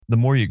the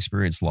more you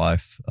experience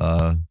life,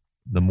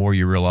 the more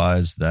you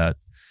realize that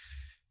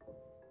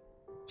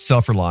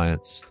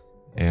self-reliance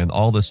and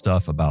all this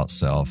stuff about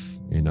self,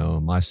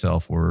 my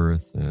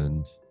self-worth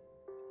and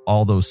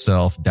all those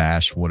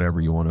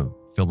whatever you want to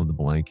fill in the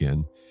blank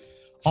in,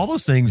 all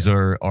those things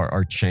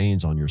are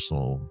chains on your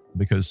soul,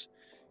 because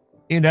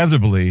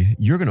inevitably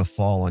you're going to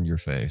fall on your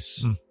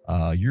face.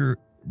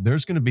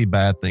 There's going to be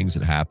bad things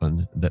that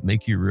happen that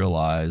make you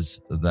realize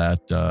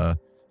that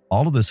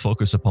all of this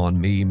focus upon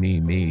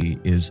me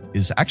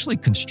is actually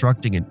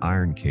constructing an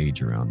iron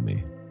cage around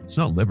me. It's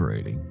not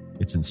liberating,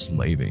 it's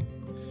enslaving.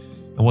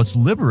 And what's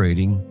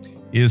liberating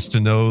is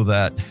to know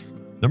that,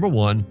 number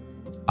one,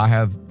 I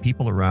have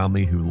people around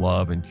me who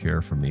love and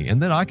care for me,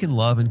 and that I can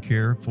love and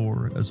care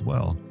for as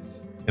well.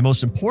 And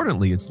most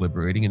importantly, it's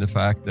liberating in the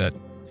fact that,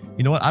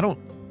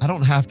 I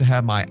don't have to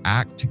have my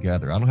act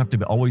together. I don't have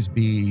to always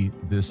be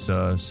this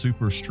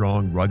super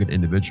strong, rugged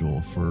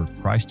individual for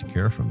Christ to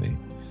care for me.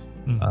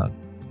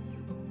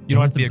 You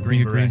don't have to be a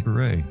Green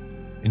Beret.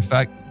 In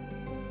fact,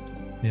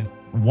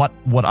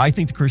 what I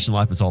think the Christian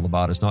life is all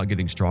about is not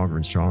getting stronger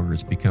and stronger.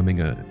 It's becoming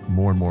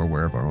more and more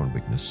aware of our own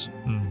weakness.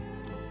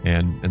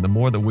 And the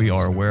more that we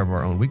are aware of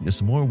our own weakness,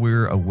 the more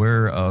we're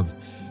aware of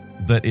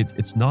that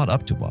it's not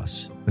up to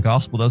us. The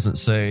gospel doesn't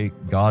say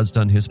God's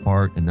done his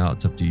part and now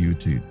it's up to you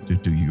to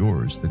do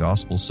yours. The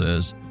gospel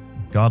says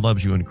God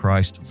loves you in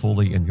Christ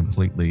fully and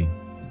completely,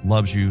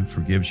 loves you,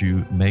 forgives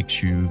you,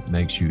 makes you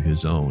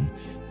his own.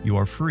 You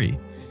are free.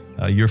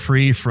 You're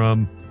free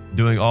from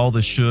doing all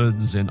the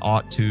shoulds and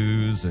ought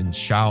tos and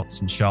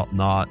shouts and shout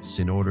nots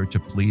in order to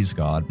please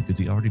God, because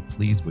he already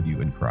pleased with you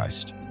in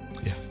Christ.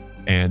 Yeah.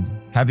 And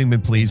having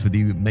been pleased with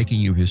you, making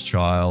you his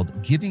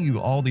child, giving you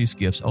all these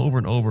gifts over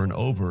and over and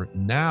over,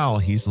 now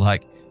he's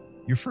like,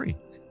 you're free.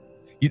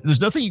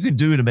 There's nothing you can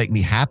do to make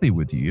me happy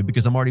with you,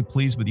 because I'm already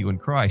pleased with you in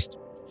Christ.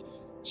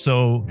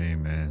 So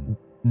amen.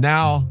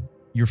 Now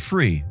you're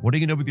free. What are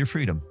you going to do with your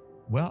freedom?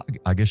 Well,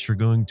 I guess you're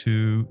going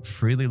to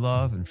freely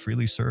love and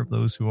freely serve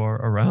those who are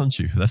around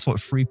you. That's what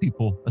free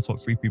people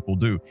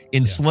do.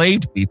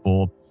 Enslaved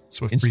people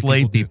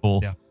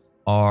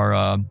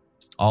are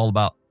all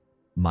about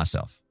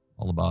myself.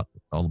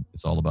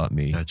 It's all about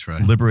me. That's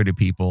right. Liberated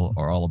people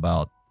are all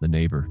about the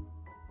neighbor.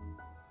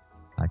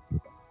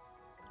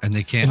 And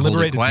they can't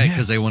hold it quiet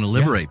because they want to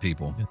liberate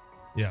people.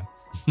 Yeah.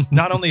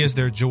 Not only is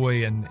there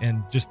joy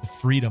and just the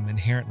freedom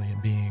inherently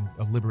in being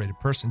a liberated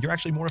person, you're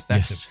actually more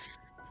effective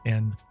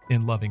and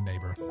in loving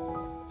neighbor.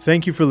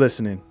 Thank you for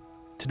listening.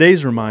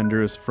 Today's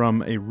reminder is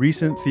from a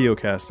recent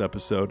Theocast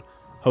episode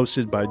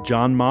hosted by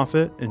John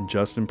Moffitt and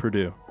Justin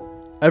Perdue.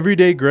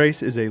 Everyday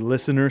Grace is a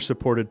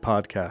listener-supported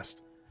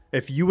podcast.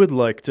 If you would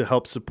like to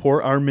help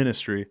support our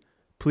ministry,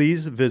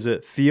 please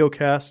visit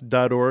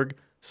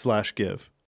theocast.org/give.